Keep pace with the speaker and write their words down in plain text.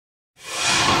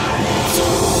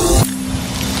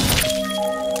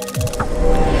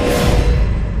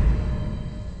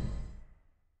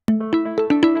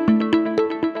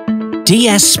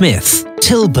DS Smith,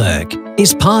 Tilburg,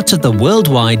 is part of the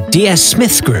worldwide DS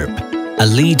Smith Group, a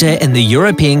leader in the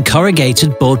European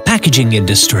corrugated board packaging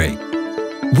industry.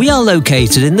 We are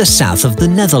located in the south of the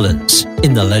Netherlands,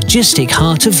 in the logistic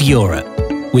heart of Europe,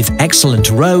 with excellent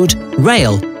road,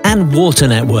 rail and water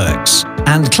networks,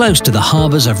 and close to the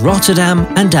harbours of Rotterdam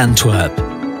and Antwerp.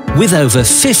 With over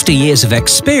 50 years of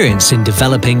experience in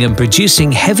developing and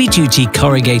producing heavy-duty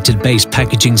corrugated-based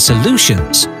packaging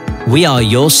solutions, we are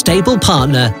your stable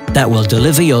partner that will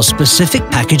deliver your specific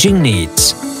packaging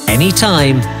needs,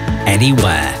 anytime,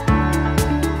 anywhere.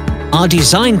 Our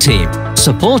design team,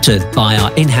 supported by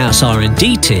our in-house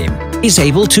R&D team, is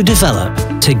able to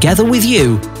develop, together with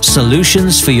you,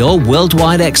 solutions for your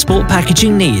worldwide export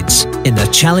packaging needs in the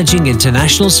challenging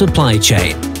international supply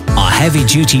chain. Our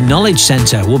Heavy-Duty Knowledge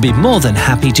Centre will be more than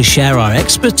happy to share our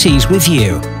expertise with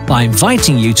you by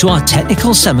inviting you to our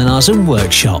technical seminars and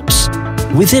workshops.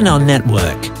 Within our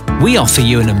network, we offer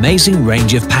you an amazing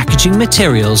range of packaging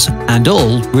materials and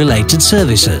all related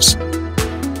services.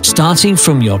 Starting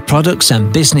from your products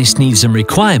and business needs and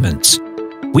requirements,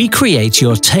 we create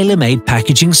your tailor-made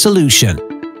packaging solution,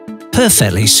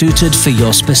 perfectly suited for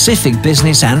your specific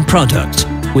business and product,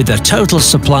 with a total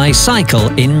supply cycle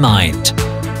in mind.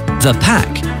 The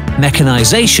pack,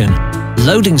 mechanization,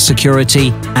 loading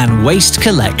security and waste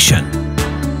collection.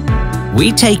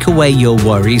 We take away your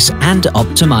worries and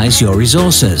optimize your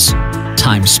resources,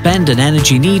 time spent and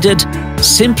energy needed,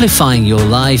 simplifying your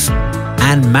life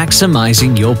and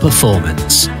maximizing your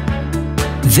performance.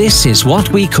 This is what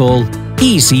we call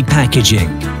easy packaging.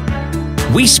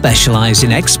 We specialize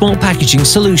in export packaging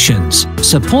solutions,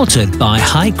 supported by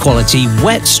high-quality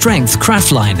wet-strength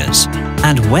kraft liners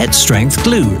and wet-strength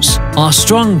glues. Our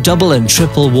strong double and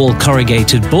triple wall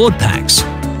corrugated board packs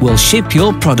will ship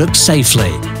your product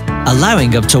safely,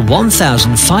 allowing up to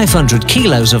 1,500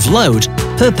 kilos of load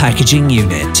per packaging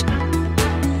unit.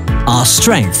 Our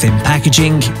strength in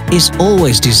packaging is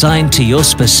always designed to your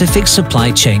specific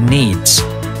supply chain needs,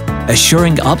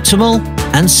 assuring optimal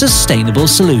and sustainable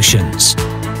solutions.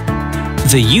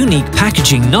 The unique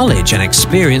packaging knowledge and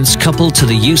experience, coupled to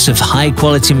the use of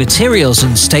high-quality materials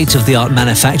and state-of-the-art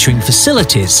manufacturing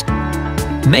facilities,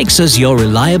 makes us your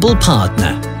reliable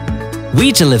partner.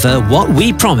 We deliver what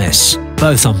we promise,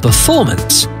 both on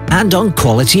performance and on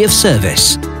quality of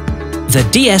service. The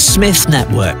DS Smith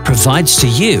network provides to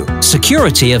you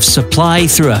security of supply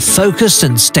through a focused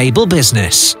and stable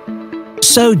business.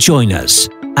 So join us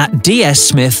at DS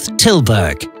Smith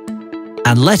Tilburg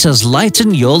and let us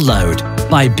lighten your load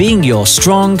by being your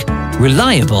strong,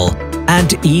 reliable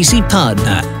and easy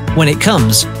partner when it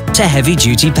comes to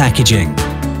heavy-duty packaging.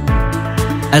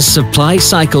 As supply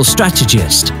cycle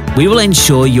strategist, we will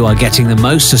ensure you are getting the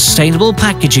most sustainable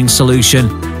packaging solution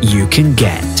you can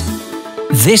get.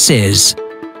 This is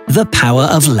the power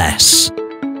of less.